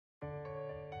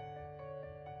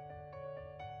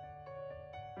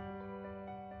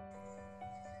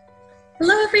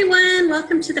everyone.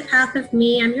 Welcome to The Path of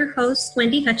Me. I'm your host,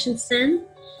 Wendy Hutchinson,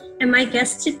 and my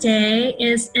guest today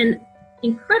is an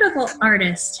incredible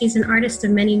artist. He's an artist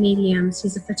of many mediums.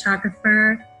 He's a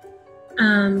photographer,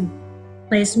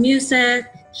 plays music.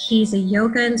 He's a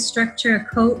yoga instructor, a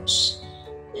coach,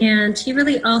 and he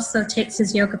really also takes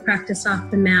his yoga practice off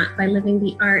the mat by living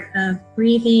the art of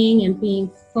breathing and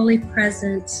being fully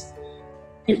present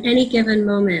in any given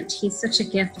moment. He's such a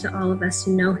gift to all of us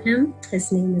who know him.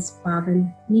 His name is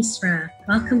Bhavin Misra.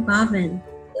 Welcome, Bhavin.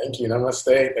 Thank you.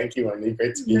 Namaste. Thank you, Wendy.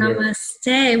 Great to be here.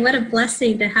 Namaste. What a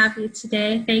blessing to have you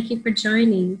today. Thank you for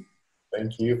joining.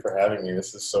 Thank you for having me.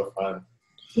 This is so fun.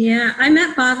 Yeah, I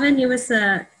met Bhavin. He was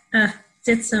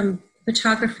did some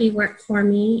photography work for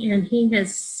me, and he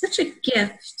has such a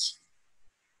gift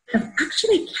of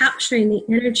actually capturing the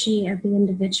energy of the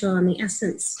individual and the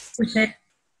essence, which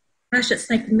gosh, it's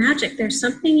like magic. There's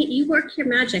something, you work your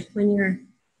magic when you're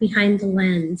behind the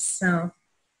lens. So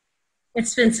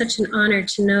it's been such an honor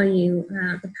to know you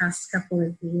the past couple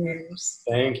of years.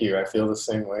 Thank you. I feel the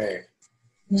same way.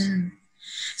 Yeah.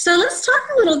 So let's talk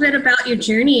a little bit about your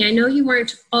journey. I know you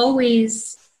weren't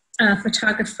always a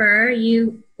photographer.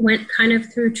 You went kind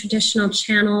of through traditional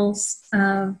channels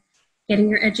of getting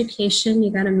your education.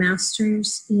 You got a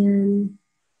master's in,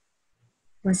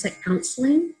 was it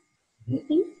counseling? I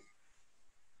think.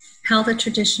 Held a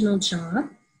traditional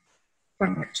job,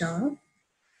 corporate job.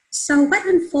 So what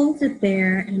unfolded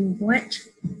there, and what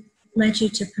led you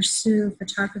to pursue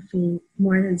photography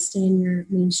more than stay in your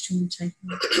mainstream type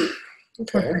of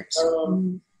corporate?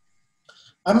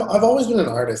 I've always been an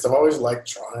artist. I've always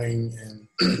liked drawing and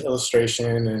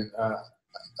illustration, and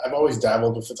I've always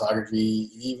dabbled with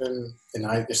photography. Even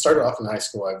it started off in high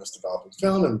school. I was developing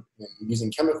film and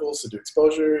using chemicals to do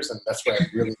exposures, and that's where I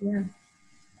really... Yeah.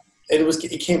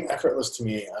 It came effortless to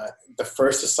me. The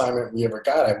first assignment we ever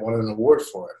got, I won an award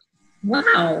for it.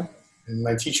 Wow. And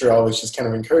my teacher always just kind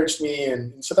of encouraged me,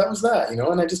 and so that was that, and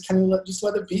I just kind of let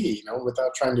it be,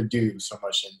 without trying to do so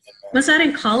much. Was that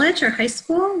in college or high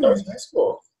school? That was high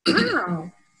school.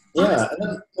 Wow. Yeah, Awesome.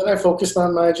 and then I focused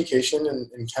on my education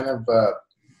and kind of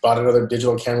bought another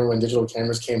digital camera when digital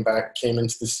cameras came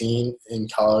into the scene in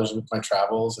college with my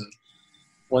travels, and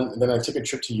then I took a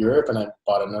trip to Europe and I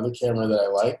bought another camera that I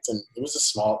liked, and it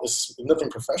was nothing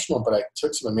professional, but I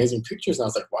took some amazing pictures, and I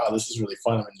was like, wow, this is really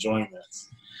fun. I'm enjoying this.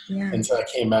 Yeah. And so I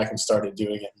came back and started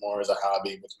doing it more as a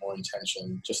hobby with more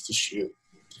intention, just to shoot.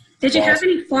 Did you have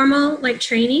any formal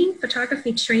training,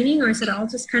 photography training, or is it all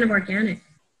just kind of organic?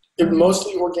 It was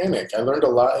mostly organic. I learned a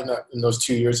lot in those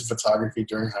 2 years of photography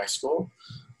during high school.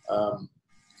 But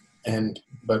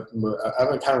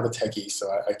I'm kind of a techie, so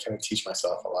I kind of teach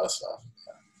myself a lot of stuff.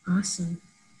 Awesome.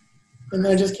 And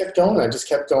I just kept going. I just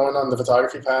kept going on the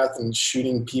photography path and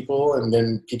shooting people, and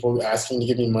then people asking to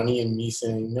give me money and me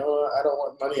saying, no, I don't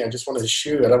want money. I just want to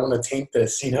shoot. I don't want to taint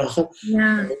this,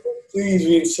 Yeah. Please,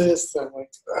 we insist. I'm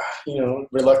like,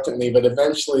 reluctantly, but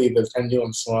eventually the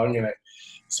pendulum swung and I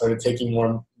started taking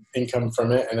more income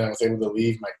from it, and I was able to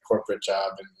leave my corporate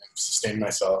job and sustain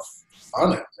myself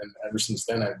on it. And ever since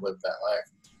then, I've lived that life.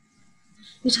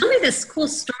 You told me this cool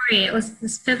story. It was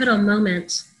this pivotal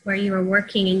moment where you were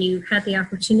working and you had the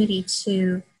opportunity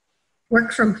to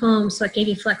work from home, so it gave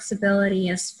you flexibility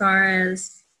as far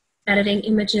as editing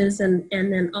images and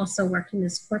then also working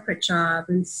this corporate job.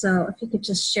 And so if you could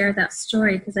just share that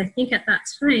story, because I think at that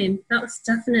time, that was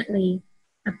definitely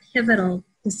a pivotal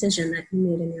decision that you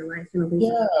made in your life.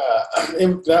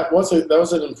 That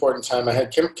was an important time. I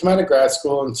had come out of grad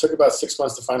school and took about 6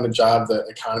 months to find a job. The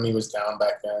economy was down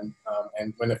back then.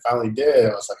 And when it finally did, I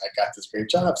was like, I got this great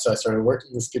job. So I started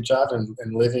working this good job and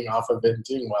living off of it and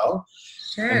doing well.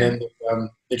 Sure. And then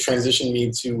they transitioned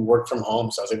me to work from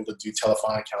home. So I was able to do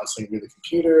telephonic counseling through the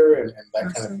computer and that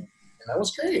Awesome. kind of thing. And that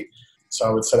was great. So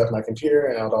I would set up my computer,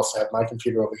 and I would also have my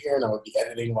computer over here, and I would be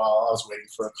editing while I was waiting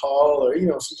for a call or,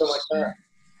 something like that.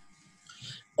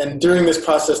 And during this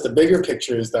process, the bigger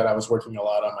picture is that I was working a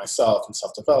lot on myself and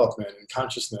self-development and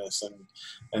consciousness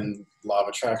and law of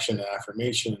attraction and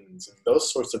affirmations and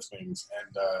those sorts of things.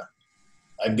 And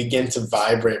I began to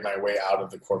vibrate my way out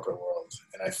of the corporate world,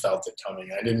 and I felt it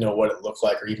coming. I didn't know what it looked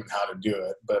like or even how to do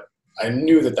it, but I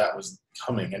knew that was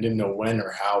coming. I didn't know when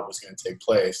or how it was going to take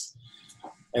place.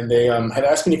 And they had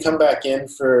asked me to come back in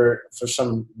for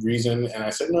some reason. And I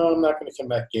said, no, I'm not going to come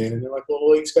back in. And they're like, well,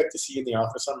 we'll expect to see you in the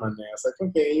office on Monday. I was like,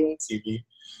 okay, you won't see me.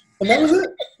 And that was it.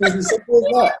 It was as simple as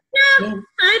that. Yeah,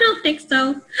 I don't think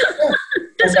so. Yeah.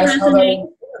 Doesn't resonate.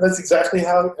 That's exactly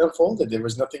how it unfolded. There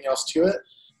was nothing else to it.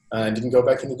 I didn't go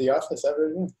back into the office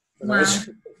ever again. Wow.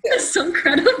 That's so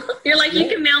incredible. You're like, you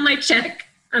can mail my check.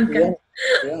 I'm good.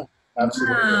 Yeah,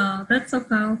 absolutely. Wow, that's so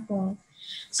powerful.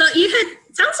 So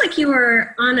sounds like you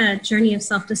were on a journey of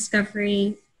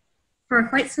self-discovery for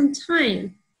quite some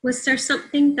time. Was there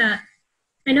something that,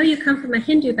 I know you come from a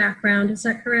Hindu background, is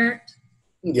that correct?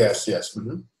 Yes.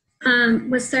 Mm-hmm.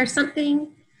 Was there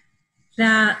something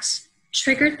that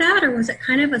triggered that, or was it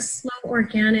kind of a slow,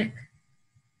 organic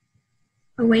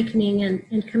awakening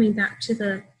and coming back to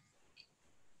the...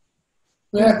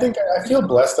 Yeah, I feel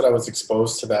blessed that I was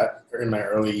exposed to that in my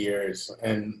early years,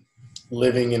 and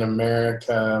living in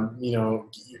America,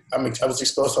 I was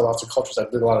exposed to lots of cultures. I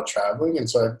did a lot of traveling, and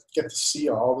so I get to see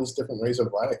all these different ways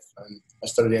of life. And I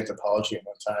studied anthropology at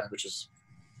one time, which is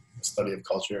the study of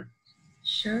culture.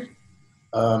 Sure.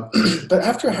 But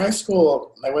after high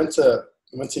school, I went to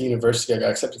university. I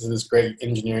got accepted to this great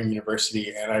engineering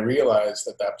university, and I realized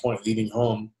at that point, leaving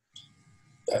home,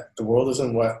 that the world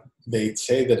isn't what they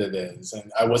say that it is.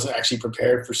 And I wasn't actually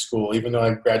prepared for school, even though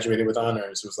I graduated with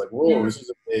honors. It was like, whoa, This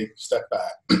is a big step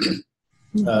back.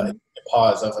 Mm-hmm.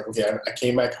 Pause. I was like, okay, I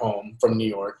came back home from New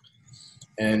York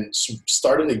and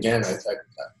started again.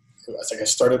 I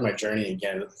started my journey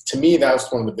again. To me, that was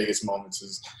one of the biggest moments,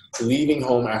 is leaving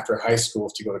home after high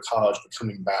school to go to college, but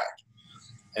coming back.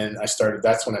 And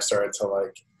that's when I started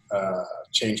to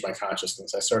change my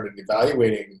consciousness. I started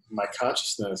evaluating my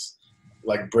consciousness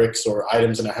like bricks or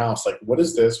items in a house. Like, what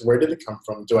is this? Where did it come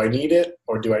from? Do I need it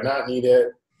or do I not need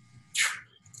it?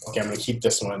 Okay, I'm going to keep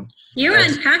this one. You were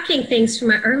unpacking things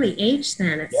from an early age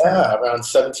then. Yeah, around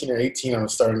 17 or 18, I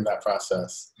was starting that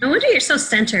process. No wonder you're so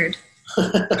centered.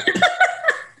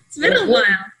 It's been a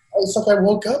while. It's like I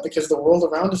woke up because the world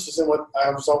around us isn't what I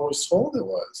was always told it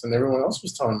was, and everyone else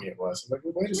was telling me it was. I'm like,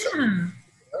 wait a second.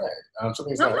 All right.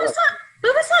 Something's not right.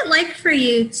 What was that like for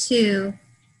you to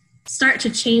start to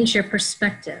change your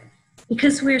perspective?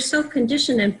 Because we're so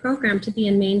conditioned and programmed to be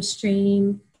in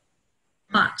mainstream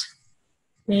thought,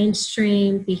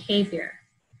 mainstream behavior.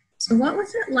 So what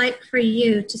was it like for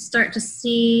you to start to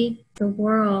see the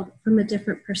world from a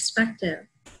different perspective?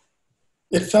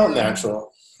 It felt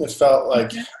natural. It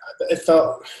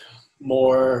felt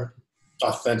more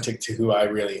authentic to who I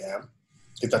really am.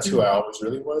 I think that's who I always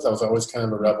really was. I was always kind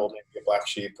of a rebel, maybe a black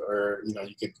sheep, or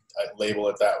you could label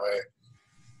it that way.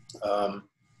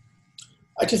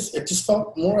 It just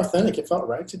felt more authentic. It felt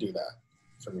right to do that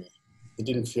for me. It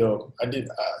didn't feel.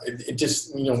 It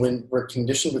just when we're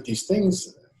conditioned with these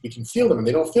things, we can feel them and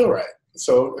they don't feel right.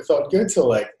 So it felt good to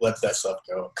let that stuff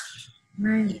go.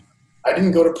 Right. I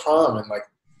didn't go to prom, and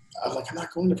I was like, I'm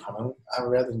not going to prom. I would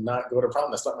rather not go to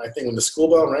prom. That's not my thing. When the school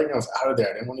bell rang, I was out of there.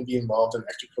 I didn't want to be involved in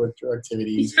extracurricular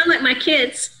activities. You sound like my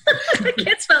kids. My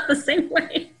kids felt the same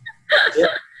way. Yeah.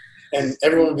 And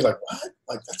everyone would be like, what?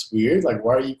 Like, that's weird. Like,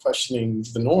 why are you questioning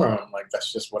the norm? Like,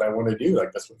 that's just what I want to do.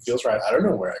 Like, that's what feels right. I don't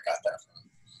know where I got that from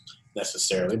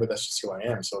necessarily, but that's just who I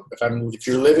am. So if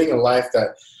you're living a life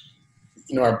that,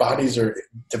 our bodies are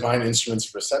divine instruments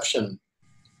of perception,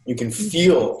 you can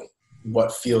feel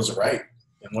what feels right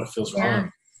and what feels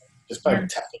wrong just by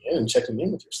tapping in and checking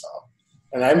in with yourself.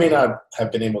 And I may not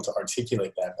have been able to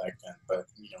articulate that back then, but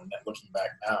looking back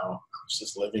now, I was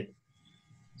just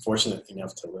fortunate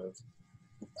enough to live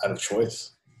out of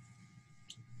choice.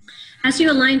 As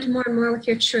you aligned more and more with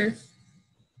your truth,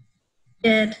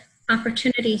 did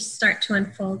opportunities start to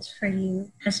unfold for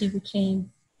you as you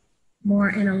became more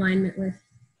in alignment with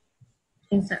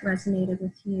things that resonated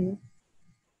with you?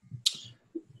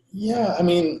 Yeah,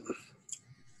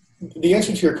 the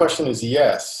answer to your question is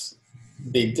yes,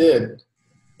 they did,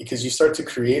 because you start to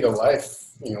create a life,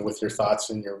 with your thoughts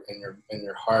and your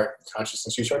heart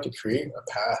consciousness. You start to create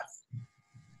a path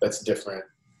that's different,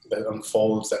 that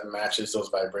unfolds, that matches those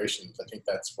vibrations. I think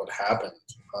that's what happened.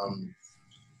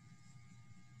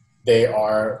 They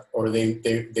are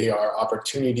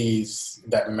opportunities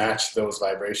that match those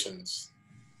vibrations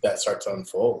that start to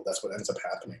unfold. That's what ends up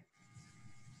happening.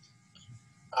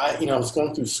 I was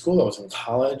going through school. I was in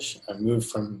college. I moved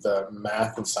from the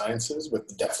math and sciences with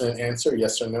the definite answer,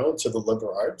 yes or no, to the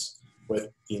liberal arts with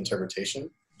the interpretation.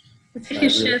 It's a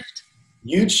huge shift.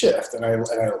 Huge shift, and I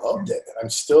loved it. And I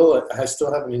still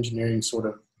have an engineering sort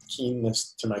of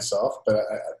keenness to myself, but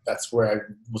that's where I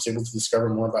was able to discover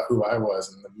more about who I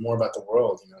was and more about the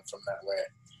world, from that way.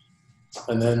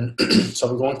 And then, so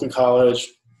I'm going through college,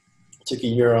 took a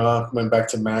year off, went back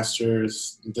to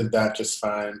master's, did that just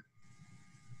fine.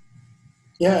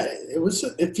 Yeah,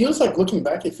 it feels like, looking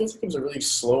back, it feels like it was a really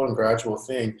slow and gradual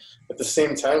thing. At the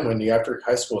same time, Wendy, after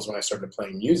high school is when I started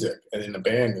playing music and in a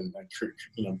band and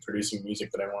producing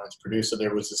music that I wanted to produce. So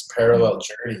there was this parallel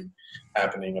journey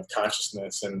happening of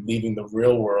consciousness and leaving the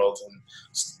real world and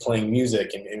playing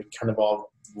music, and it kind of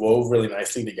all wove really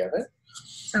nicely together.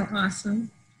 So awesome.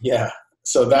 Yeah,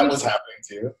 so that was happening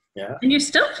too. Yeah. And you're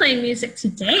still playing music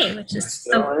today, which is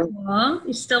so cool.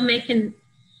 You're still making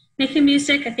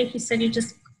music. I think you said you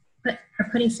just are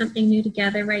putting something new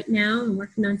together right now and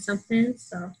working on something.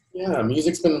 So yeah,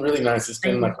 music's been really nice. It's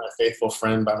been like my faithful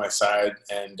friend by my side,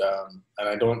 and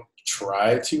I don't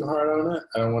try too hard on it.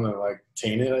 I don't want to like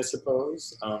taint it, I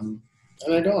suppose. And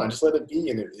I don't. I just let it be,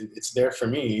 and it's there for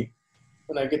me.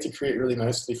 And I get to create really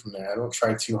nicely from there. I don't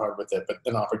try too hard with it, but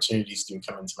then opportunities do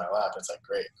come into my lap. It's like,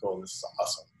 great, cool, this is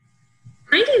awesome.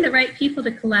 Finding the right people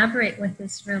to collaborate with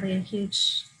is really a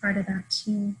huge part of that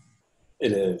too.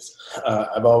 It is.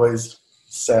 I've always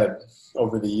said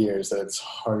over the years that it's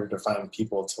harder to find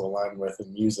people to align with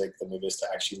in music than it is to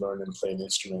actually learn and play an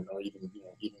instrument, or even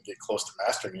get close to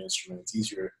mastering an instrument. It's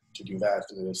easier to do that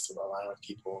than it is to align with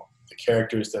people. The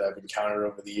characters that I've encountered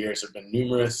over the years have been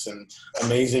numerous and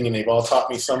amazing, and they've all taught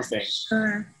me something.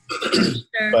 Sure.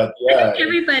 Sure. But yeah,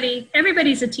 I think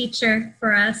everybody's a teacher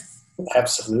for us.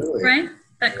 Absolutely. Right?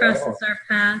 That crosses our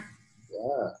path.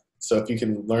 Yeah. So if you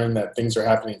can learn that things are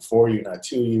happening for you, not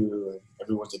to you, and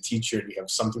everyone's a teacher, and you have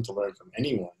something to learn from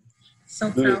anyone.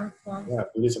 So powerful. Yeah,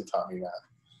 Buddhism taught me that.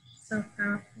 So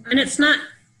powerful. And it's not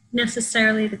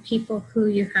necessarily the people who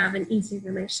you have an easy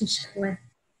relationship with.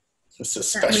 It's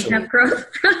especially, that we have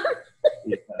growth from.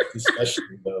 Yeah,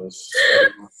 especially those.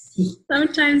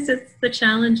 Sometimes it's the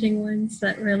challenging ones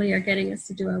that really are getting us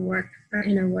to do our work, our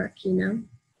inner work,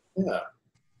 Yeah.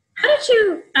 How did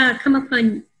you come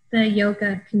upon the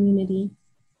yoga community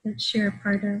that you're a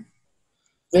part of?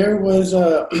 There was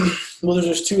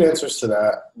there's two answers to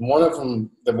that. One of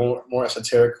them, the more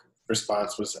esoteric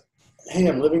response was, hey,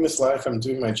 I'm living this life, I'm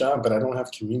doing my job, but I don't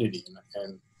have community.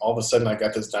 And all of a sudden I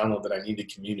got this download that I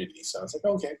needed community. So I was like,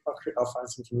 okay, I'll find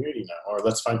some community now, or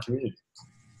let's find community.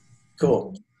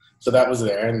 Cool. So that was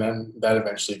there, and then that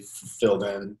eventually filled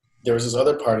in. There was this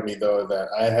other part of me, though, that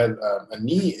I had a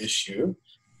knee issue,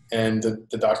 and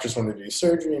the doctors wanted to do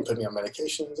surgery and put me on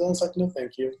medications. And I was like, no,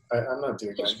 thank you. I'm not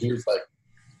doing that. He was like,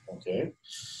 okay.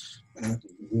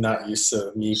 Not used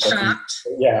to me. Shocked.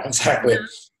 Yeah, exactly.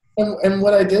 And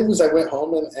what I did was I went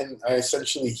home and I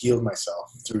essentially healed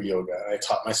myself through yoga. I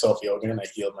taught myself yoga, and I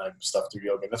healed my stuff through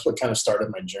yoga. And that's what kind of started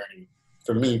my journey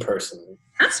for me personally.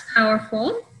 That's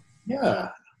powerful. Yeah.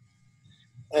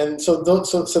 And so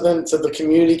the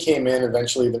community came in.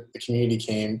 Eventually, the community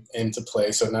came into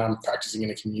play. So now I'm practicing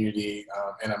in a community,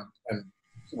 and I'm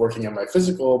working on my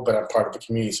physical, but I'm part of the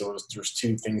community. So there's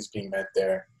two things being met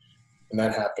there, and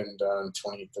that happened in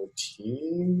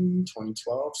 2013,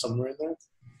 2012, somewhere in there.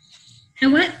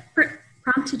 And what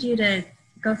prompted you to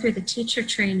go through the teacher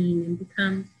training and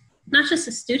become not just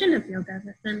a student of yoga,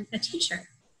 but then a teacher?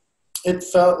 It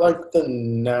felt like the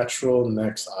natural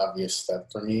next obvious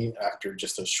step for me after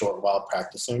just a short while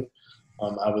practicing.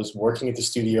 I was working at the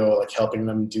studio, like helping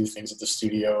them do things at the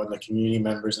studio, and the community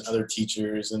members and other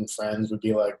teachers and friends would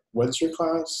be like, when's your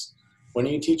class? When are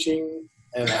you teaching?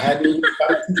 And I hadn't even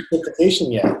gotten the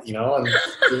certification yet, and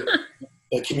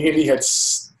the community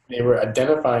they were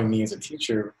identifying me as a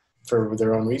teacher for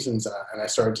their own reasons, and I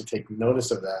started to take notice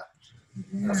of that.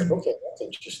 And I was like, okay, that's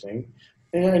interesting.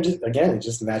 And it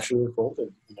just naturally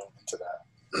unfolded, into that.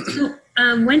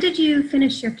 So, when did you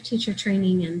finish your teacher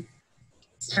training and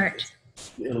start?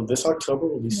 This October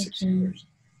will be 6 years.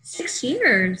 6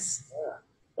 years? Yeah.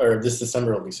 Or this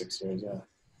December will be 6 years, yeah.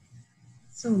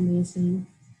 So amazing.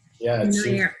 Yeah.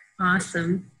 You're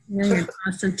awesome. You're an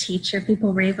awesome teacher.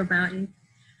 People rave about you.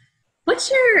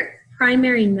 What's your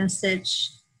primary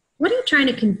message? What are you trying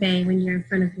to convey when you're in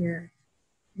front of your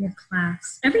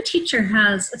class? Every teacher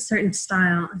has a certain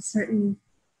style, a certain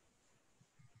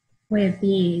way of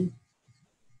being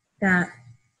that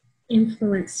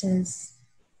influences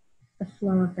the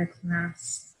flow of their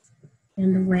class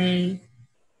and the way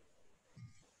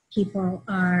people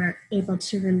are able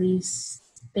to release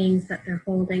things that they're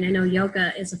holding. I know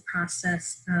yoga is a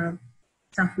process of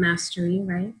self-mastery,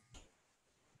 right?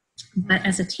 But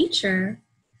as a teacher,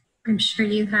 I'm sure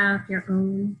you have your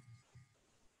own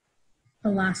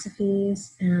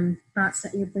philosophies and thoughts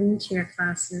that you bring to your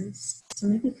classes. So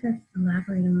maybe you could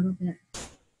elaborate a little bit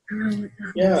around what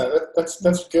that is.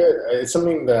 That's good. It's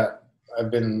something that I've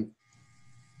been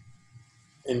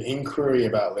in inquiry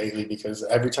about lately, because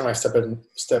every time I step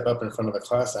up in front of a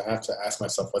class, I have to ask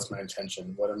myself, what's my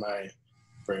intention? What am I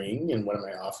bringing and what am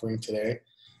I offering today?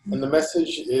 Mm-hmm. And the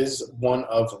message is one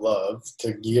of love,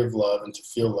 to give love and to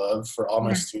feel love for all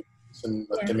my students and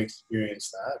let them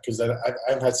experience that. Because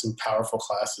I've had some powerful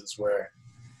classes where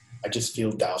I just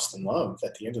feel doused in love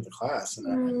at the end of the class.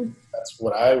 And that's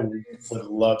what I would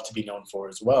love to be known for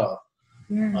as well.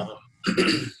 Yeah.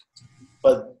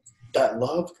 But that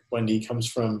love, Wendy, comes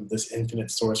from this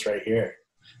infinite source right here.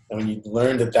 And when you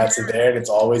learn that that's there and it's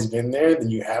always been there, then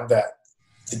you have that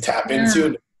to tap into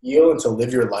and to feel and to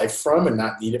live your life from and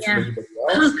not need it from anybody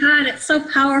else. Oh, God, it's so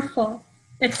powerful.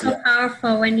 It's so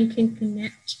powerful when you can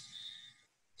connect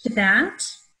to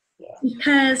that. Yeah.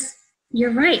 Because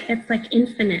you're right. It's like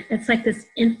infinite. It's like this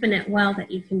infinite well that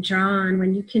you can draw on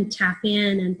when you can tap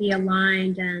in and be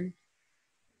aligned. And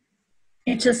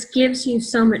it just gives you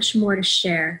so much more to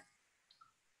share.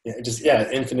 Yeah, it just,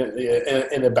 infinitely,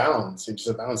 and it abounds. It just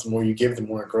abounds. The more you give, the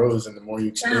more it grows, and the more you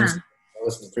experience, the more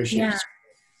you appreciate it.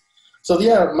 So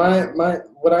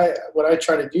what I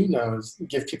try to do now is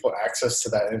give people access to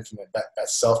that infinite, that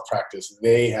self practice.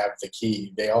 They have the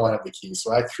key. They all have the key.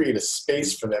 So I create a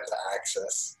space for them to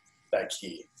access that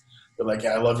key. They're like,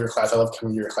 I love your class. I love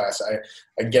coming to your class.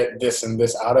 I get this and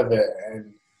this out of it,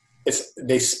 and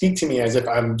they speak to me as if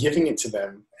I'm giving it to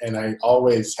them, and I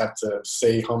always have to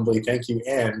say humbly, thank you,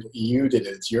 and you did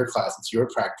it. It's your class. It's your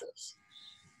practice.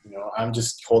 You know, I'm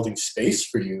just holding space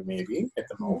for you, maybe, at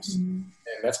the most, and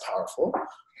that's powerful.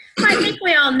 I think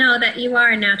we all know that you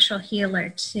are a natural healer,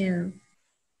 too.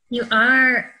 You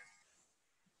are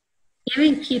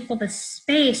giving people the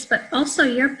space, but also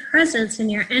your presence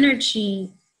and your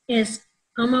energy is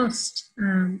almost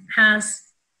has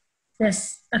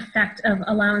this effect of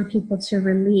allowing people to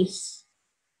release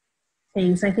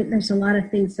things. I think there's a lot of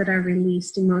things that are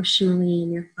released emotionally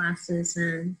in your classes,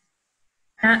 and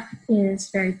that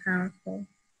is very powerful.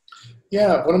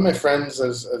 Yeah, one of my friends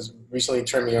has recently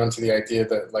turned me on to the idea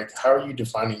that, like, how are you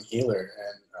defining healer?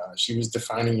 And she was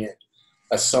defining it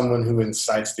as someone who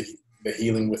incites the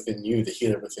healing within you, the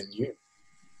healer within you.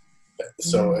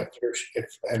 So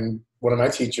and one of my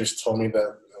teachers told me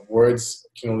that words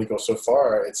can only go so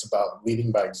far. It's about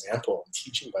leading by example and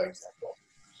teaching by example.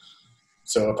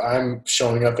 So if I'm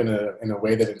showing up in a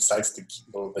way that incites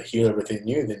the healer within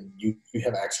you, then you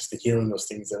have access to healing those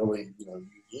things that only you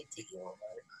need to heal.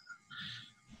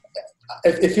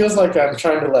 Right? It feels like I'm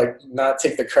trying to not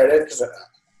take the credit,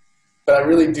 but I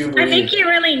really do believe. I think you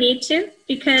really need to,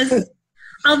 because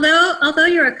although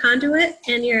you're a conduit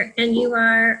and you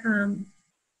are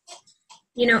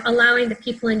allowing the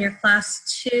people in your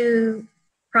class to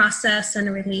process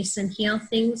and release and heal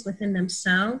things within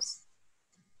themselves,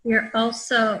 you're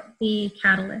also the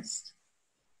catalyst.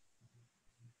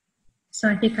 So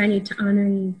I think I need to honor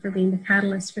you for being the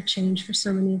catalyst for change for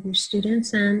so many of your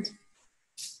students. And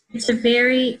it's a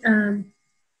very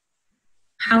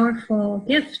powerful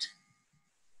gift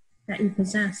that you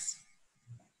possess.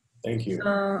 Thank you.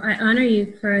 So I honor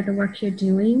you for the work you're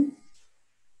doing,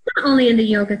 not only in the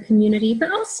yoga community,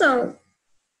 but also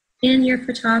in your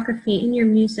photography, in your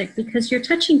music, because you're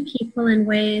touching people in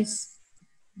ways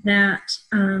that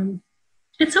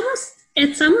it's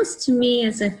almost to me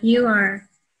as if you are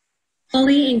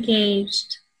fully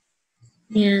engaged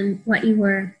in what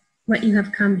you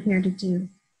have come here to do.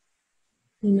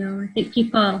 I think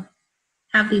people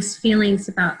have these feelings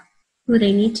about who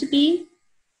they need to be,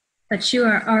 but you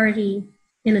are already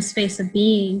in a space of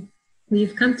being who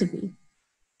you've come to be.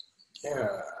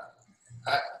 Yeah,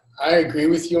 I agree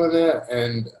with you on that,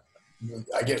 and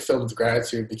I get filled with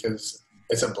gratitude because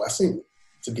it's a blessing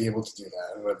to be able to do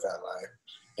that and live that life.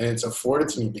 And it's afforded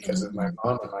to me because of my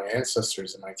mom and my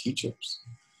ancestors and my teachers.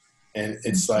 And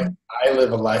it's like I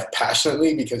live a life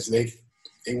passionately because they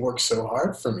work so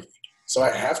hard for me. So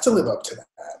I have to live up to that.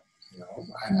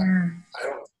 I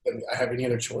don't have any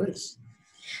other choice.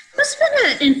 Who's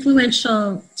been an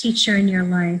influential teacher in your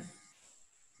life?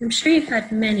 I'm sure you've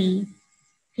had many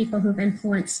people who've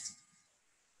influenced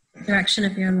the direction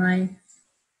of your life.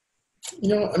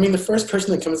 The first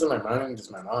person that comes to my mind is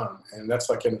my mom, and that's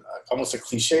like almost a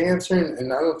cliche answer.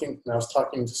 And I don't think, and I was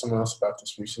talking to someone else about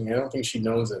this recently, I don't think she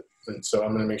knows it, and so I'm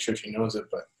going to make sure she knows it.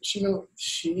 But she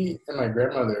and my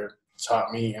grandmother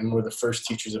taught me and were the first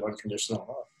teachers of unconditional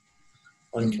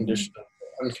love, unconditional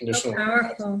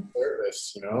powerful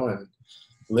service, and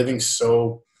living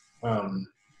so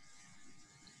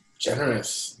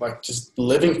generous, like just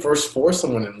living first for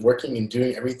someone and working and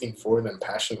doing everything for them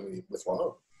passionately with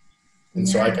love. And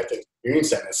so I got to experience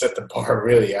that, and it set the bar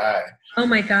really high. Oh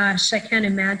my gosh, I can't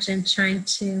imagine trying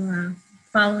to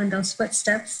follow in those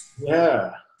footsteps.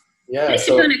 Yeah. I think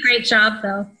you're doing a great job,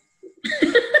 though.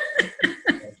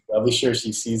 I'll be sure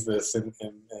she sees this, and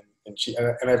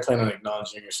I plan on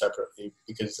acknowledging her separately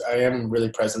because I am really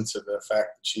present to the fact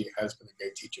that she has been a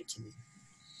great teacher to me.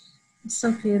 It's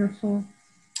so beautiful.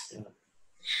 Yeah.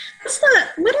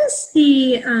 What is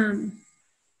the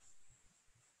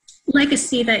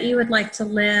legacy that you would like to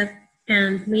live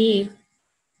and leave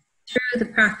through the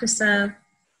practice of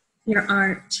your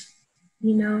art?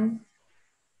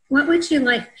 What would you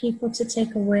like people to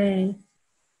take away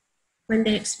when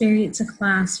they experience a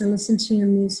class or listen to your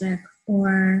music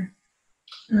or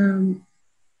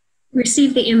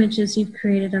receive the images you've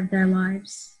created of their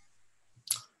lives?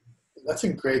 That's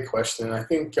a great question. I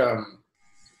think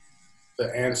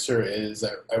the answer is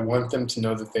that I want them to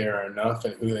know that they are enough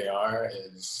and who they are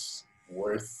is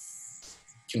worth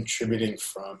contributing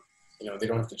from. They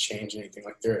don't have to change anything.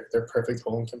 Like they're perfect,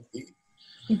 whole, and complete.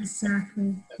 Exactly.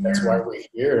 And that's why we're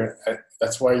here.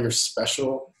 That's why you're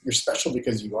special. You're special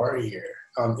because you are here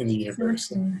in the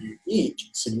universe. Exactly. And you're unique.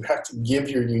 So you have to give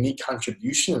your unique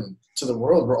contribution to the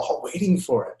world. We're all waiting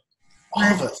for it. All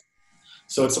of us.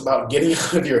 So it's about getting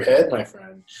out of your head, my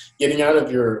friend. Getting out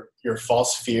of your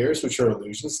false fears, which are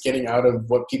illusions. Getting out of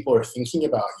what people are thinking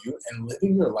about you and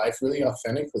living your life really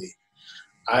authentically.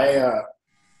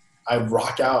 I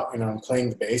rock out, I'm playing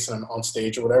the bass and I'm on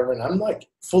stage or whatever, and I'm like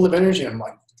full of energy. I'm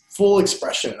like full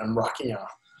expression. I'm rocking out.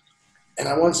 And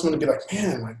I want someone to be like,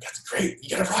 man, like, that's great.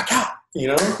 You got to rock out,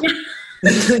 You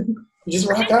just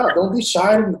rock out. Don't be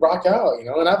shy to rock out,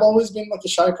 And I've always been like a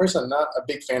shy person. I'm not a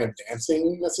big fan of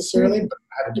dancing necessarily, but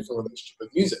I have a different relationship with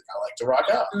music. I like to rock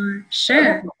out. Sure.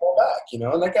 I don't hold back,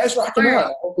 and that guy's rocking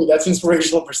out. Hopefully that's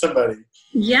inspirational for somebody.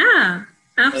 Yeah,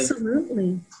 absolutely.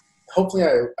 And hopefully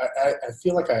I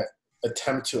feel like I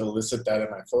attempt to elicit that in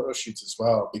my photo shoots as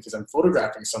well, because I'm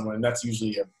photographing someone, and that's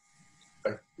usually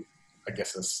I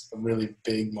guess it's a really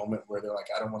big moment where they're like,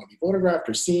 I don't want to be photographed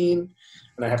or seen,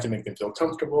 and I have to make them feel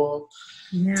comfortable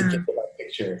to get to that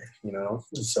picture, And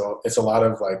so it's a lot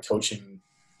of like coaching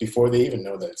before they even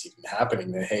know that it's even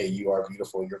happening, that, hey, you are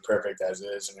beautiful, you're perfect as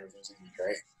is, and everything's going to be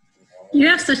great. You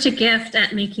have such a gift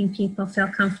at making people feel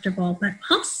comfortable, but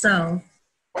also,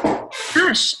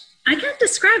 gosh, I can't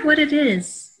describe what it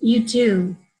is you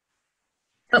do.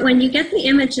 But when you get the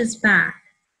images back,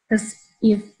 because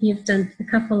you've done a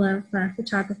couple of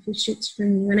photography shoots for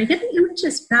me, when I get the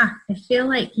images back, I feel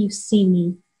like you see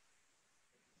me.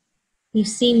 You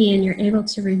see me, and you're able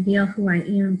to reveal who I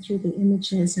am through the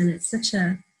images, and it's such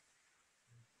a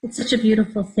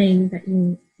beautiful thing that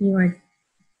you are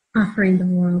offering the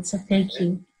world. So thank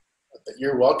you.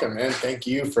 You're welcome, man. Thank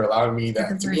you for allowing me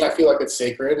that. To me, I feel like it's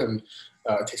sacred, and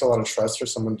it takes a lot of trust for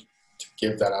someone to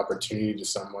give that opportunity to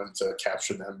someone to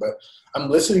capture them. But I'm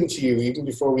listening to you even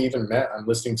before we even met. I'm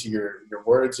listening to your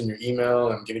words and your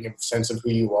email. I'm getting a sense of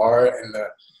who you are, and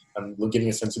I'm getting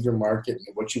a sense of your market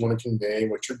and what you want to convey,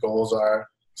 what your goals are,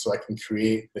 so I can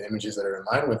create the images that are in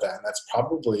line with that. And that's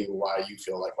probably why you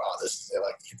feel like, wow, this is it,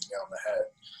 like hit the nail on the head.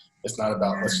 It's not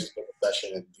about let's just make a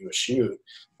session and do a shoot.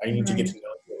 I need to get to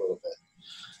know you a little bit.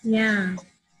 Yeah.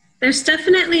 There's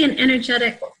definitely an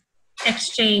energetic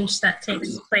exchange that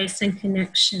takes place in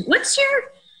connection. What's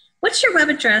your web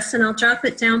address? And I'll drop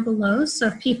it down below. So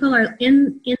if people are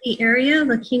in the area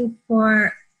looking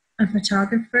for a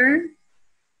photographer,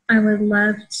 I would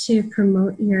love to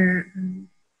promote your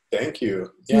thank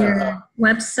you. Your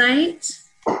website.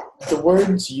 The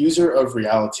words User of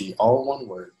Reality, all one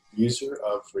word. User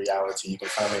of Reality. You can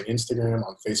find me on Instagram,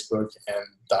 on Facebook, and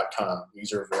 .com.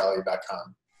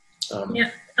 userofreality.com.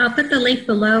 Yeah, I'll put the link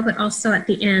below, but also at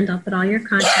the end, I'll put all your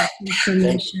contact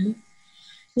information.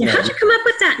 Yeah, how'd you come up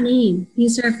with that name,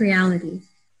 User of Reality?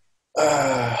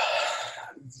 That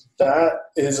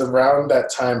is around that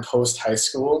time post high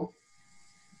school.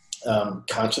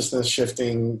 Consciousness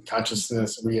shifting,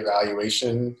 consciousness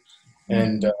reevaluation,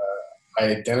 and I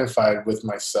identified with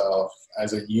myself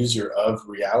as a user of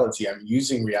reality. I'm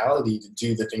using reality to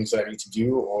do the things that I need to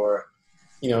do, or,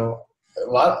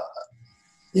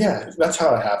 that's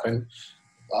how it happened.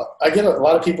 I get a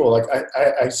lot of people, like,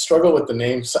 I struggle with the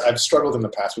name. So I've struggled in the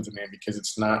past with the name because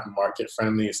it's not market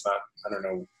friendly. It's not, I don't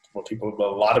know what people, but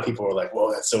a lot of people are like,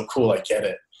 whoa, that's so cool. I get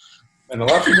it. And a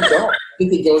lot of people don't. I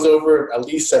think it goes over at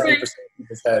least 70% of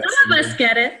people's heads. Some of us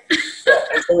get it.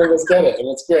 And some of us get it, and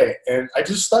it's great. And I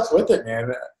just stuck with it,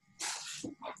 man.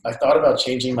 I thought about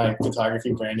changing my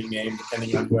photography branding name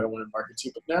depending on who I want to market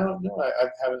to, but no, I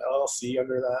have an LLC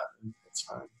under that, and it's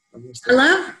fine.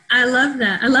 I love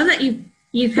that. I love that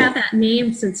you've had that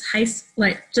name since high school,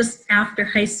 like just after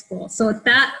high school. So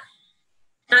that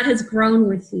has grown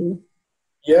with you.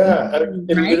 Yeah,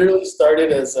 it literally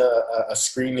started as a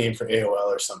screen name for AOL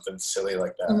or something silly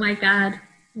like that. Oh my God!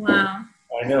 Wow.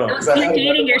 I know. You're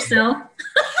dating yourself.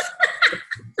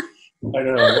 I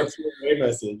know. What's your way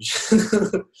message?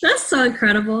 That's so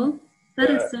incredible. That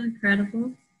is so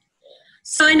incredible.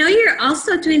 So I know you're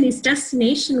also doing these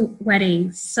destination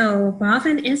weddings. So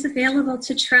Bhavin is available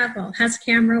to travel. Has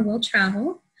camera, will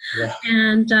travel. Yeah.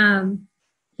 And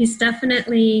he's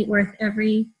definitely worth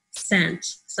every cent.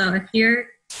 So if you're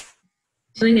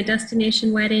doing a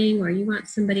destination wedding or you want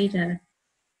somebody to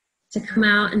to come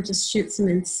out and just shoot some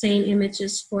insane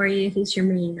images for you. He's your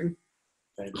man.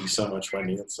 Thank you so much,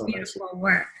 Wendy. That's so nice. Beautiful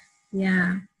work.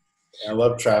 Yeah. I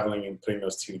love traveling and putting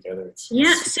those two together. So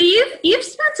you've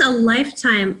spent a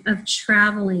lifetime of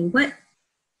traveling. What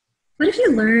have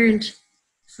you learned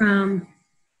from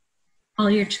all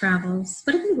your travels?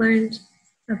 What have you learned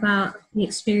about the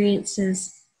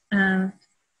experiences of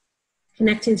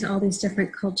connecting to all these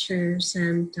different cultures?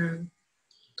 And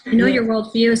I know your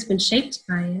worldview has been shaped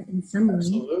by it in some way.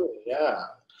 Absolutely, yeah.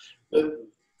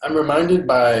 I'm reminded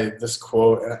by this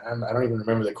quote, and I don't even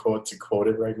remember the quote to quote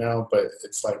it right now, but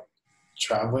it's like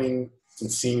traveling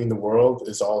and seeing the world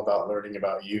is all about learning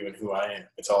about you and who I am.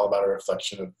 It's all about a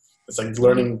reflection of, it's like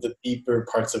learning the deeper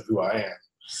parts of who I am.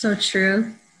 So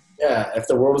true. Yeah, if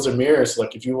the world was a mirror, it's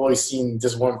like if you've always seen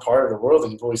just one part of the world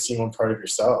and you've always seen one part of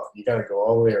yourself, you got to go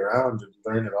all the way around and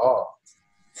learn it all.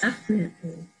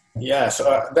 Definitely. Yeah,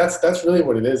 so that's really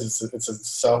what it is. It's a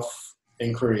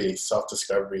self-inquiry,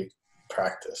 self-discovery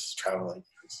practice, traveling.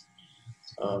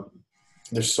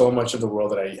 There's so much of the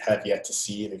world that I have yet to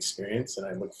see and experience, and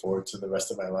I look forward to the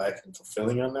rest of my life and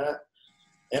fulfilling on that.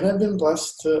 And I've been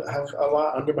blessed to have a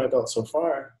lot under my belt so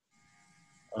far.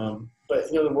 But,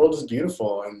 you know, the world is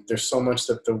beautiful, and there's so much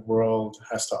that the world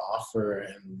has to offer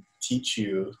and teach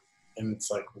you. And it's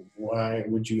like, why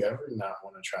would you ever not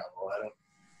want to travel?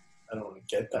 I don't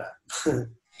get that.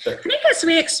 I think as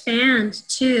we expand,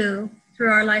 too,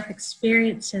 through our life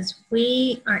experiences,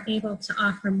 we are able to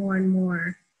offer more and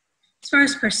more. As far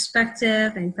as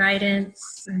perspective and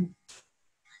guidance, and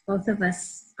both of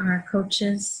us are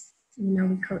coaches. You know,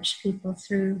 we coach people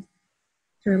through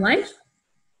life.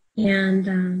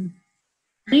 And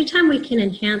anytime we can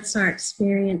enhance our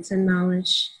experience and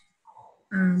knowledge,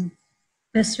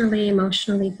 viscerally,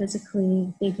 emotionally, physically,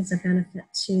 I think is a benefit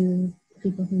to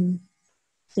people who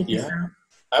seek us out.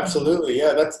 Absolutely.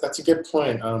 Yeah, that's a good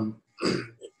point.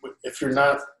 If you're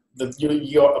not,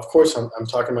 you of course, I'm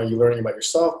talking about you learning about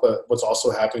yourself, but what's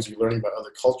also happening is you're learning about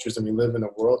other cultures, and we live in a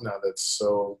world now that's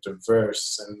so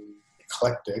diverse and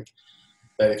eclectic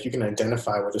that if you can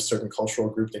identify with a certain cultural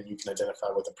group, then you can identify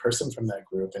with a person from that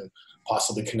group and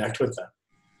possibly connect with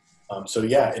them. So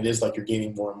yeah, it is like you're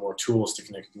gaining more and more tools to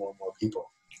connect with more and more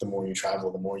people. The more you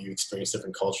travel, the more you experience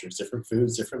different cultures, different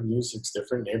foods, different musics,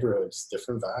 different neighborhoods,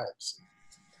 different vibes.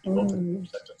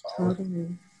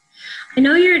 Totally. I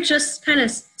know you're just kind of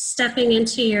stepping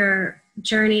into your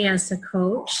journey as a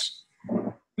coach,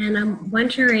 and I'm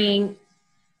wondering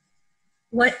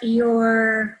what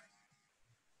your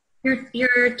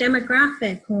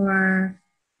demographic or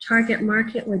target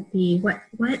market would be. What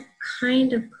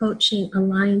kind of coaching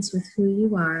aligns with who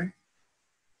you are,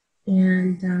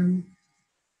 and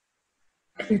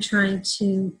what you're trying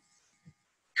to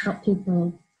help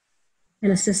people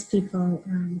and assist people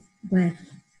with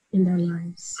in their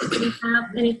lives. Do you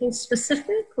have anything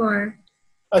specific, or?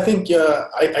 I think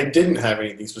I didn't have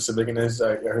anything specific, and as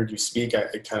I heard you speak,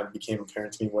 it kind of became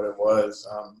apparent to me what it was.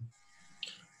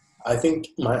 I think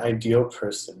my ideal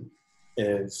person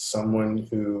is someone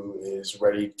who is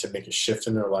ready to make a shift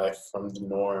in their life from the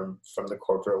norm, from the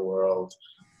corporate world,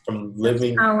 from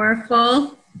living. That's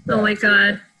powerful. Oh my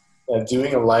God.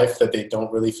 Doing a life that they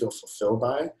don't really feel fulfilled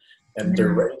by, and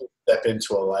they're ready to step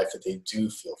into a life that they do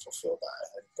feel fulfilled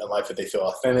by, a life that they feel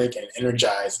authentic and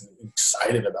energized and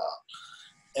excited about.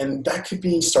 And that could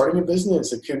be starting a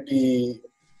business. It could be,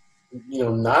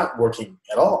 not working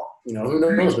at all. Who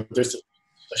knows? But there's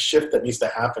a shift that needs to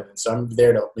happen. And so I'm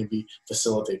there to maybe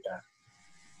facilitate that.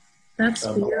 That's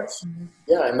beautiful.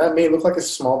 Yeah, and that may look like a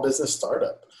small business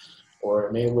startup, or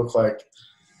it may look like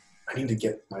I need to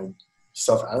get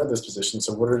myself out of this position.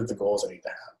 So what are the goals I need to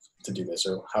have to do this,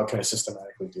 or how can I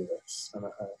systematically do this? And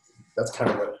that's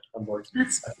kind of what I'm working on.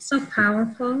 That's so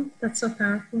powerful. That's so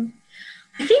powerful.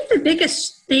 I think the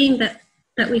biggest thing that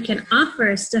we can offer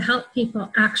is to help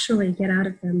people actually get out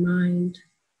of their mind.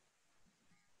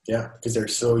 Yeah, because they're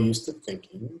so used to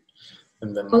thinking.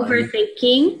 And then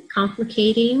overthinking,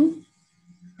 complicating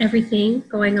everything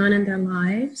going on in their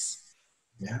lives.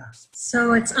 Yeah.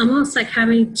 So it's almost like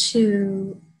having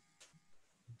to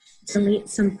delete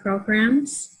some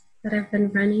programs that have been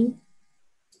running.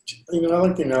 I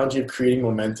like the analogy of creating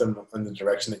momentum in the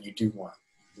direction that you do want.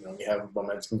 We have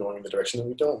momentum going in the direction that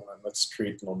we don't want. Let's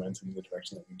create the momentum in the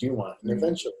direction that we do want. And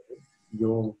eventually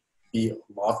you'll be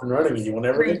off and running and you will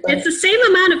never get back. It's the same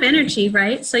amount of energy,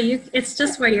 right? So it's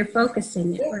just where you're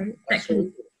focusing it, right? That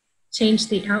Absolutely. Can change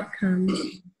the outcome.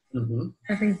 Mm-hmm.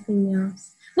 Everything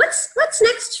else. What's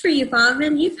next for you,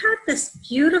 Bhavin? You've had this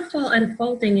beautiful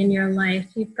unfolding in your life.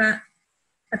 You've got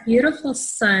a beautiful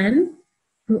son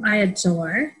who I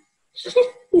adore.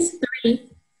 He's 3.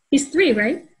 He's 3,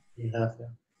 right? Yeah.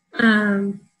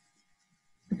 A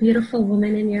beautiful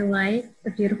woman in your life, a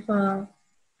beautiful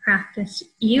practice.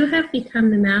 You have become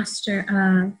the master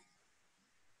of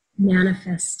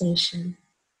manifestation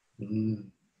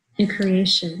and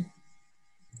creation.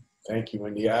 Thank you,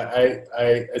 Wendy.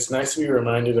 It's nice to be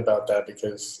reminded about that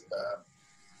because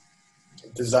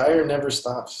desire never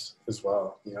stops as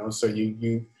well. So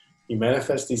you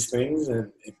manifest these things,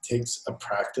 and it takes a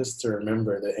practice to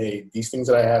remember that, hey, these things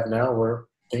that I have now were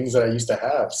things that I used to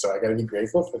have, so I got to be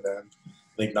grateful for them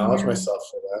and acknowledge myself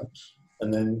for them,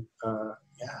 and then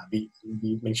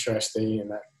make sure I stay in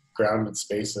that grounded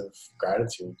space of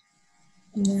gratitude.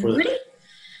 Yeah. What do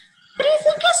you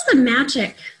think is the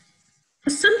magic? For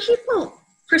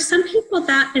some people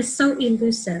that is so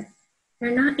elusive.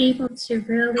 They're not able to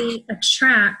really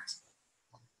attract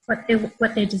what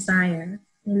they desire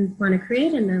and want to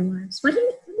create in their lives. What do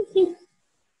you think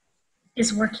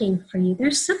is working for you?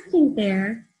 There's something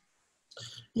there.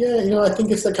 Yeah, I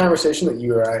think it's the conversation that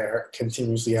you or I are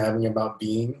continuously having about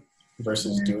being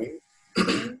versus doing.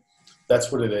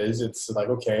 That's what it is. It's like,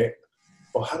 okay,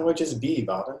 well, how do I just be,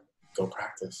 Bhavin? Go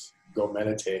practice. Go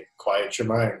meditate. Quiet your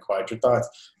mind. Quiet your thoughts.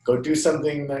 Go do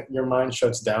something that your mind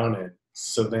shuts down in.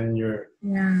 So then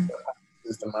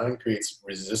the mind creates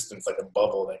resistance, like a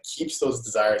bubble that keeps those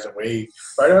desires away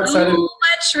right outside of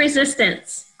much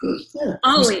resistance. Yeah.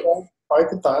 Always. Quiet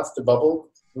the thoughts, the bubble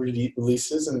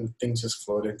releases, and things just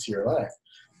float into your life.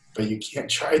 But you can't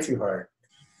try too hard.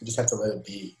 You just have to let it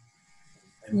be.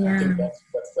 And I think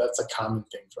that's a common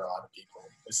thing for a lot of people.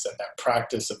 Is that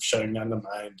practice of shutting down the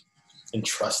mind and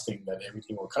trusting that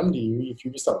everything will come to you if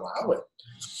you just allow it.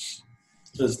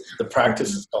 Because the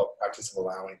practice is called practice of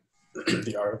allowing.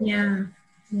 The art of allowing.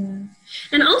 Yeah.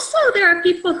 And also there are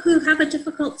people who have a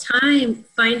difficult time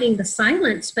finding the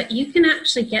silence, but you can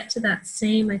actually get to that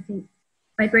same, I think,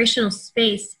 vibrational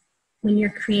space when you're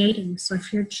creating. So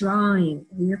if you're drawing,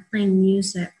 or you're playing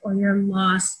music, or you're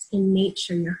lost in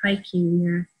nature, you're hiking,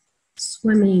 you're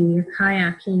swimming, you're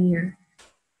kayaking,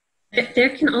 there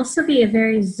can also be a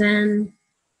very zen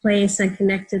place and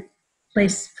connected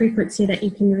place frequency that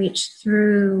you can reach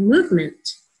through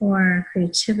movement or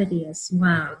creativity as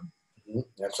well.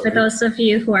 For those of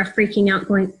you who are freaking out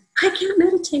going, I can't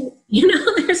meditate.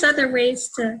 There's other ways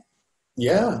to.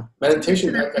 Yeah,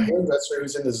 meditation. Like a hairdresser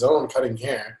who's in the zone cutting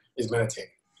hair is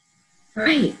meditating.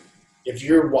 Right. If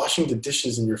you're washing the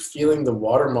dishes and you're feeling the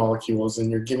water molecules and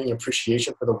you're giving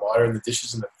appreciation for the water and the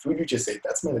dishes and the food you just ate,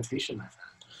 that's meditation, my friend.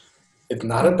 It's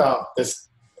not about this.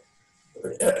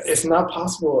 It's not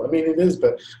possible. I mean, it is,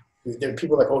 but there are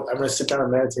people like, oh, I'm going to sit down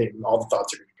and meditate and all the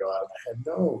thoughts are going to go out of my head.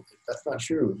 No, that's not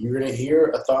true. You're going to hear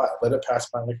a thought. Let it pass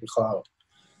by like a cloud.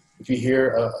 If you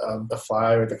hear a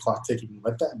fly or the clock ticking,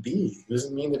 let that be. It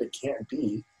doesn't mean that it can't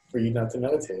be for you not to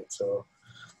meditate. So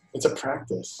it's a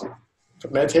practice.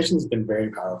 But meditation has been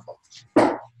very powerful.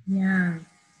 Yeah.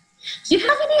 Do you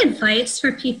have any advice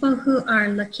for people who are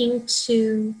looking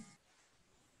to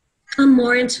come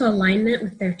more into alignment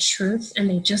with their truth and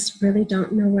they just really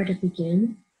don't know where to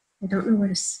begin? They don't know where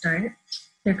to start.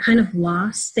 They're kind of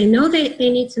lost. They know they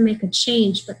need to make a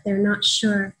change, but they're not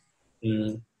sure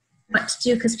what to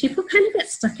do, because people kind of get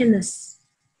stuck in this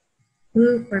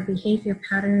loop or behavior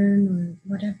pattern or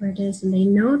whatever it is, and they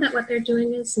know that what they're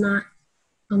doing is not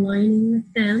aligning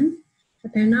with them,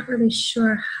 but they're not really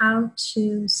sure how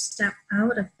to step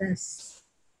out of this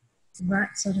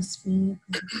rut, so to speak,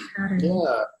 pattern.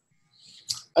 Yeah.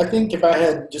 I think if I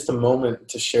had just a moment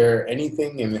to share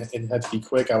anything and it had to be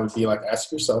quick, I would be like,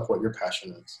 ask yourself what your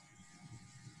passion is.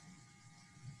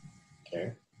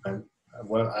 Okay. I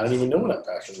don't even know what I'm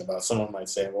passionate about. Someone might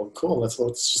say, well, cool, let's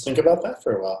just think about that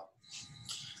for a while.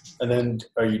 And then,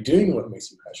 are you doing what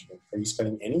makes you passionate? Are you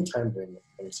spending any time doing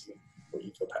what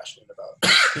you feel passionate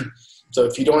about? So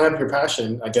if you don't have your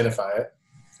passion, identify it.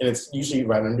 And it's usually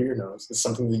right under your nose. It's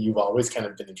something that you've always kind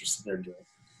of been interested in doing.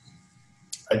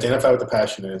 Identify what the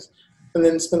passion is, and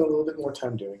then spend a little bit more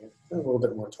time doing it, and a little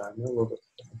bit more time, and a little bit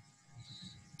more time.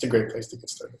 It's a great place to get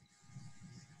started.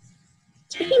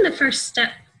 Taking the first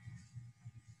step.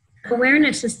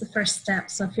 Awareness is the first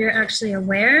step. So if you're actually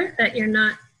aware that you're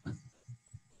not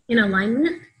in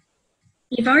alignment,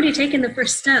 you've already taken the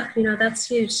first step. That's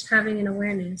huge, having an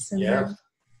awareness. And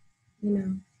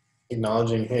then,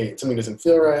 acknowledging, hey, something doesn't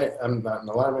feel right, I'm not in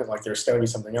alignment, like there's got to be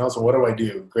something else. What do I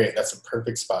do? Great, that's a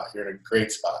perfect spot. You're in a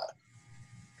great spot.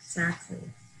 Exactly.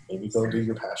 Maybe go do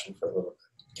your passion for a little bit.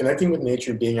 Connecting with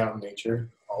nature, being out in nature,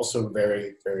 also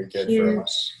very, very good. Huge. For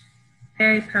us.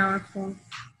 Very powerful.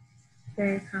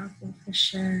 Very powerful, for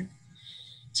sure.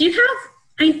 Do you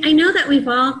have, I know that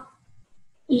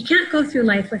you can't go through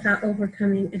life without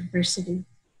overcoming adversity.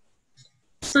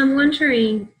 So I'm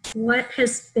wondering, what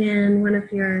has been one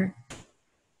of your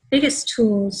biggest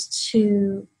tools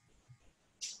to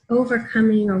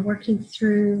overcoming or working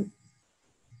through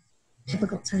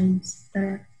difficult times that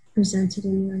are presented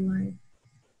in your life?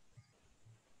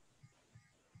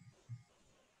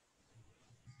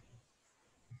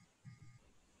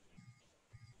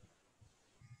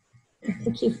 I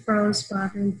think you froze,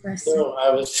 Bhavin, for a second. No, I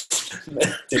was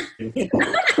meditating.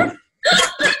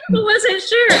 I wasn't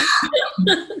sure.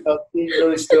 I was being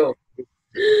really still.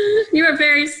 You were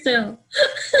very still.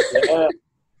 Yeah.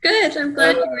 Good. I'm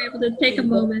glad you were able to take a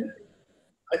moment.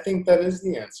 I think that is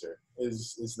the answer.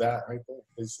 Is that right there?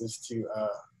 Is to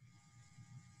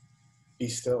be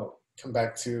still. Come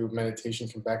back to meditation.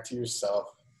 Come back to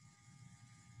yourself.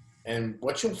 And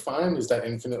what you'll find is that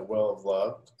infinite well of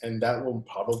love, and that will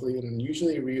probably and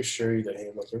usually reassure you that,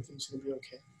 hey, look, everything's going to be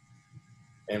okay.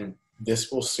 And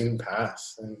this will soon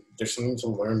pass. And there's something to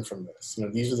learn from this. You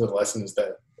know, these are the lessons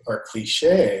that are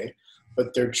cliche,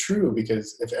 but they're true,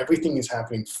 because if everything is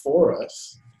happening for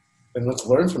us, then let's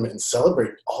learn from it and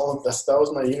celebrate all of this. That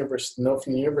was my note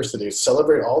from the universe today.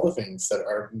 Celebrate all the things that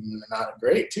are not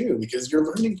great too, because you're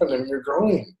learning from them, you're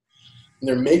growing. And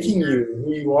they're making you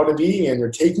who you want to be, and they're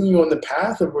taking you on the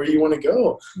path of where you want to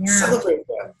go. Yeah. Celebrate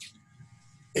them.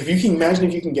 If you can imagine,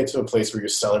 if you can get to a place where you're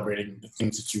celebrating the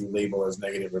things that you label as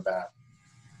negative or bad,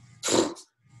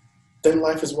 then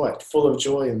life is what? Full of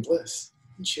joy and bliss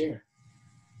and cheer.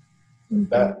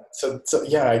 Mm-hmm. So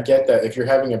yeah, I get that. If you're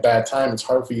having a bad time, it's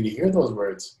hard for you to hear those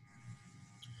words.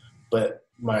 But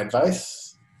my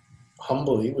advice,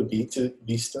 humbly, would be to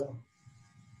be still.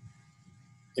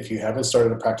 If you haven't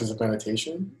started a practice of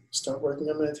meditation, start working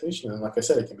on meditation. And like I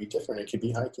said, it can be different. It could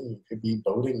be hiking, it could be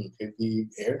boating, it could be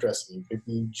hairdressing, it could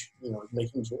be,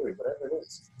 making jewelry, whatever it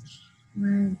is.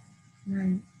 Right.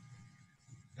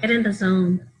 Get in the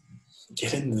zone.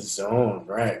 Get in the zone,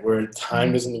 right, where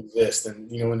time doesn't exist. And,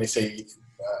 when they say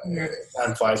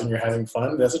time flies when you're having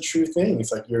fun, that's a true thing.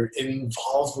 It's like you're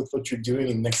involved with what you're doing,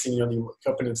 and next thing you know, you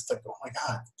wake up and it's like, oh my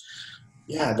God.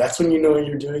 Yeah, that's when you know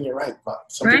you're doing it right.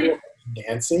 But some people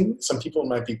dancing, some people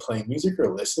might be playing music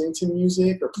or listening to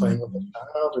music or playing with a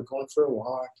child or going for a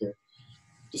walk, or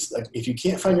just like, if you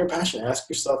can't find your passion, ask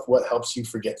yourself what helps you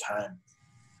forget time.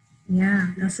 Yeah,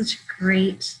 that's such a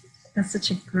great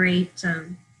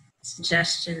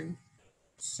suggestion.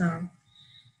 So,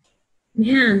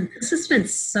 man, this has been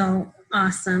so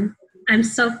awesome. I'm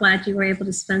so glad you were able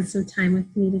to spend some time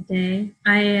with me today.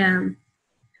 I am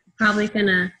probably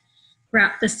gonna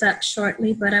wrap this up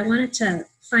shortly, but I wanted to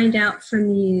find out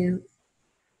from you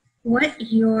what are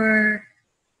your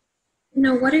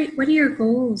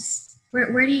goals?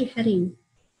 Where are you heading?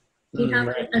 Do you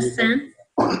have a sense?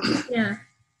 Yeah.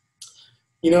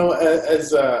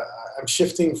 As I'm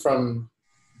shifting from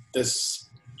this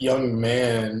young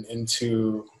man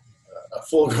into a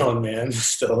full-grown man,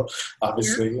 still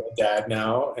obviously a dad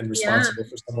now and responsible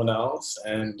for someone else,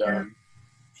 and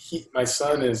my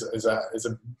son is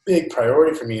a big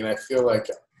priority for me, and I feel like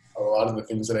a lot of the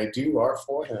things that I do are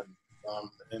for him,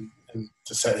 and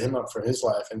to set him up for his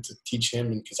life and to teach him,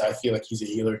 and because I feel like he's a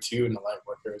healer too and a light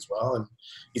worker as well, and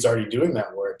he's already doing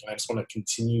that work, and I just want to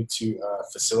continue to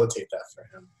facilitate that for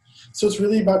him. So it's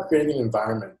really about creating an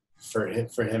environment for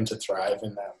him to thrive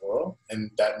in that world,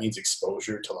 and that means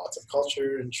exposure to lots of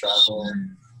culture and travel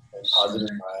and positive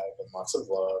vibe and lots of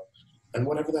love and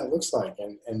whatever that looks like.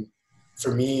 And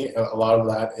for me, a lot of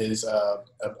that is a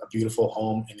beautiful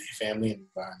home and a family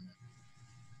environment.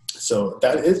 So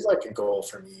that is like a goal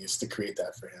for me, is to create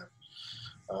that for him.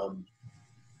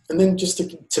 And then just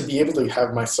to be able to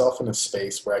have myself in a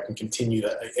space where I can continue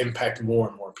to impact more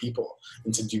and more people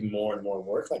and to do more and more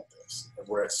work like this,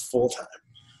 where it's full-time.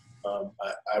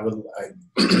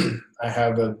 I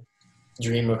have a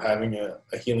dream of having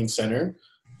a healing center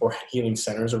or healing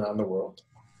centers around the world.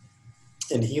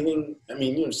 And healing,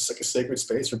 just like a sacred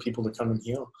space for people to come and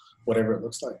heal, whatever it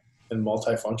looks like. And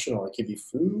multifunctional. It could be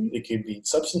food, it could be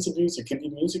substance abuse, it could be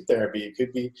music therapy, it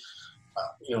could be,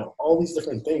 all these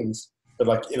different things, but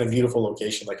like in a beautiful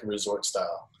location, like a resort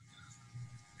style.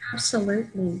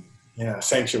 Absolutely. Yeah,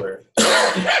 sanctuary.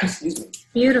 Excuse me.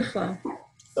 Beautiful.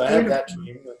 So I have that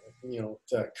dream,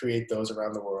 to create those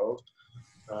around the world.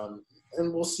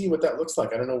 And we'll see what that looks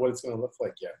like. I don't know what it's going to look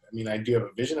like yet. I do have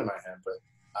a vision in my head, but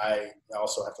I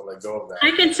also have to let go of that.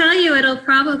 I can tell you it'll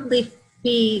probably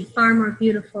be far more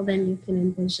beautiful than you can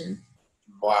envision.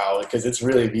 Wow, because it's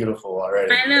really beautiful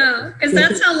already. I know, because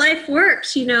that's how life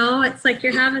works, It's like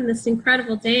you're having this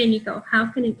incredible day and you go, how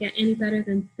can it get any better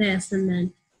than this? And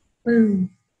then,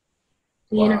 boom,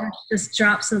 the universe just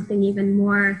drops something even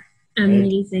more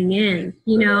amazing in,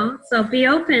 So be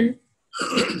open.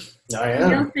 I Be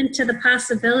am. open to the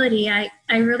possibility. I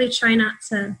really try not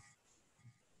to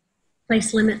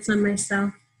place limits on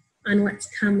myself on what's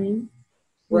coming.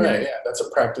 Right, yeah, that's a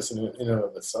practice in and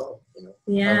of itself, you know.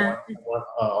 Yeah. I want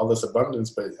all this abundance,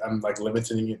 but I'm like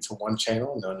limiting it to one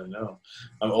channel. No, no, no.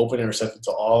 I'm open and receptive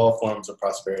to all forms of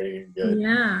prosperity and good.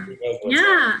 Yeah. Who knows what's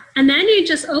Yeah. And then you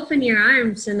just open your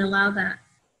arms and allow that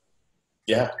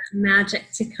Yeah,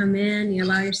 magic to come in. You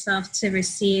allow yourself to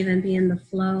receive and be in the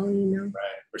flow, you know.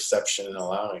 right. Reception and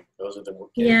allowing. Those are the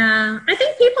Yeah. I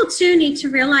think people too need to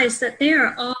realize that they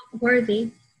are all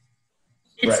worthy.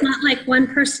 It's Right. not like one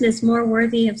person is more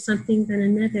worthy of something than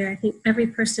another. I think every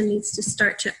person needs to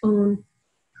start to own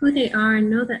who they are and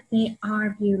know that they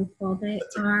are beautiful. They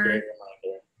That's a are great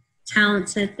reminder.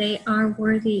 talented. They are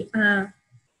worthy of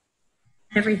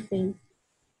everything,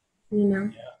 you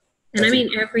know. Yeah. And I mean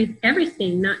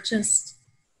everything, not just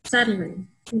settling.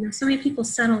 You know, so many people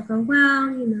settle, go,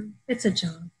 well, you know, it's a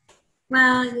job.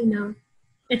 Well, you know,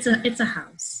 it's a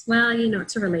house. Well, you know,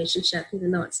 it's a relationship,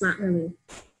 even though it's not really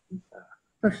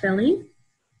fulfilling.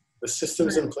 The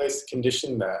systems in place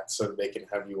condition that so they can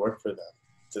have you work for them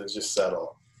to just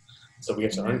settle. So we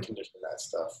have to uncondition that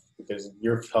stuff because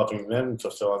you're helping them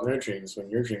fulfill on their dreams when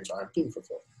your dreams aren't being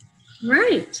fulfilled.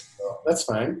 Right. So that's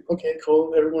fine. Okay,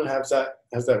 cool. Everyone has that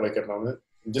wake up moment.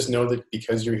 And just know that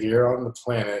because you're here on the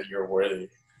planet, you're worthy.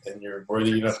 And you're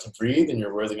worthy enough to breathe, and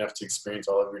you're worthy enough to experience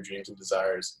all of your dreams and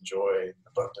desires, and joy and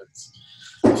abundance.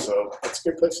 So that's a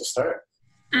good place to start.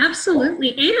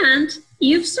 Absolutely. And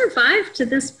you've survived to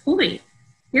this point.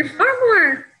 You're far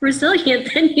more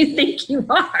resilient than you think you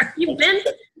are. You've been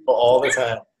all the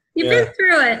time. You've been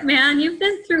through it, man. You've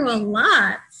been through a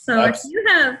lot. So if you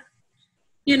have,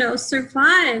 you know,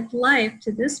 survived life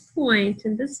to this point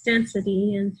and this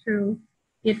density and through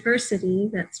the adversity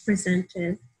that's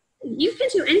presented, you can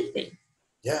do anything.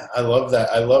 Yeah, I love that.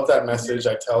 I love that message.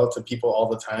 I tell it to people all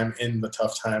the time in the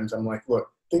tough times. I'm like, look,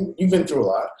 you've been through a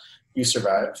lot. You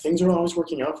survived. Things are always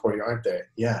working out for you, aren't they?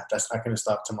 Yeah, that's not going to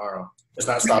stop tomorrow. It's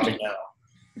not stopping now.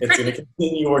 It's going to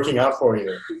continue working out for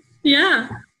you. Yeah,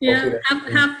 yeah.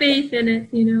 Have faith in it,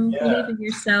 you know. Believe in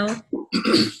yourself.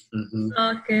 It's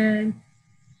all good.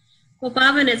 Well,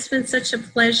 Bhavin, it's been such a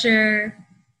pleasure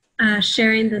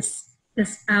sharing this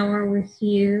hour with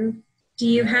you. Do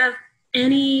you have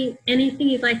anything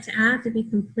you'd like to add to be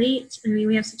complete? I mean,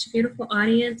 we have such a beautiful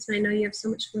audience, and I know you have so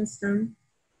much wisdom.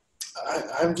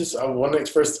 I want to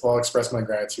first of all express my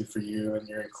gratitude for you and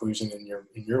your inclusion in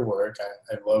your work.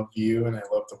 I love you and I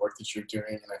love the work that you're doing,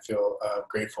 and I feel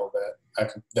grateful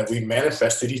that we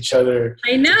manifested each other.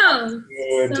 I know.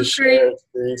 And to share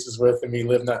experiences with, and we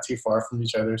live not too far from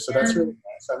each other. So that's really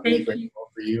nice. I'm really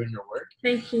grateful for you and your work.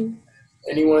 Thank you.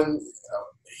 Anyone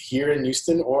here in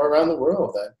Houston or around the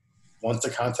world that wants to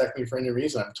contact me for any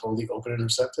reason, I'm totally open and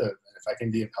receptive. And if I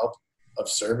can be of help, of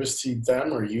service to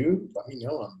them or you, let me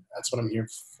know. That's what I'm here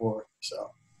for.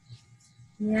 So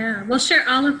yeah, we'll share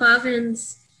all of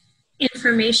Bhavin's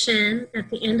information at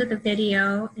the end of the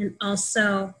video, and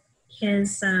also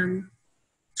his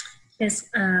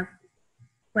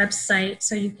website,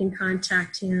 so you can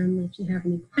contact him if you have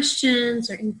any questions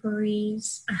or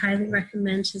inquiries. I highly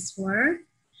recommend his work.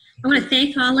 I want to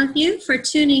thank all of you for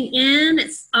tuning in.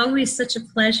 It's always such a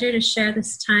pleasure to share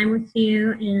this time with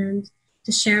you and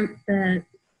to share the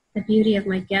beauty of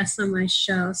my guests on my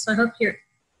show. So I hope you're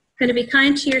going to be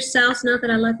kind to yourselves. Know that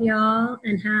I love you all,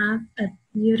 and have a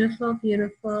beautiful,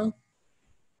 beautiful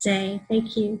day.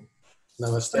 Thank you.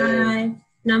 Namaste. Bye.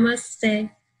 Namaste.